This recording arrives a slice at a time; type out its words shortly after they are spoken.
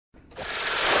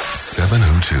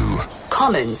702.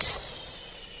 Comment.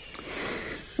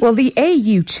 Well, the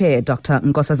AU chair, Dr.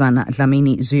 Nkosazana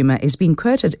Dlamini-Zuma, is being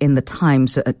quoted in the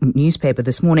Times newspaper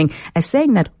this morning as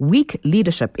saying that weak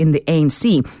leadership in the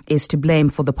ANC is to blame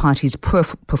for the party's poor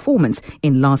performance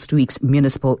in last week's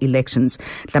municipal elections.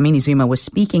 Dlamini-Zuma was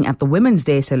speaking at the Women's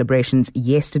Day celebrations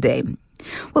yesterday.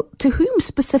 Well, to whom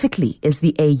specifically is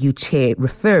the AU chair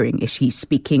referring? Is she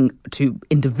speaking to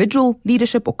individual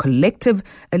leadership or collective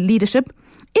leadership?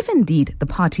 If indeed the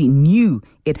party knew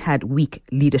it had weak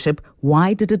leadership,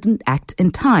 why did it not act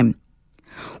in time?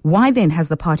 Why then has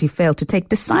the party failed to take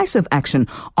decisive action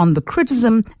on the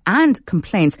criticism and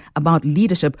complaints about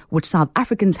leadership which South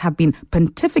Africans have been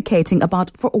pontificating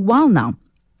about for a while now?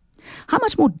 How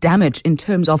much more damage in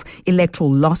terms of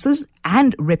electoral losses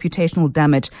and reputational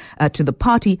damage to the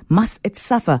party must it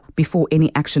suffer before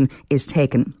any action is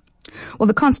taken? Well,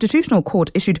 the Constitutional Court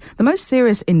issued the most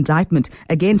serious indictment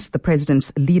against the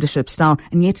president's leadership style,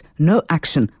 and yet no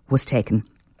action was taken.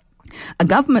 A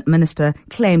government minister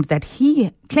claimed that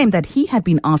he had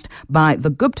been asked by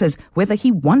the Guptas whether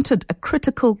he wanted a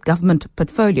critical government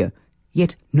portfolio,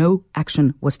 yet no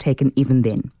action was taken even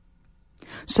then.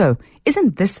 So,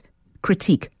 isn't this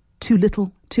critique too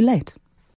little, too late?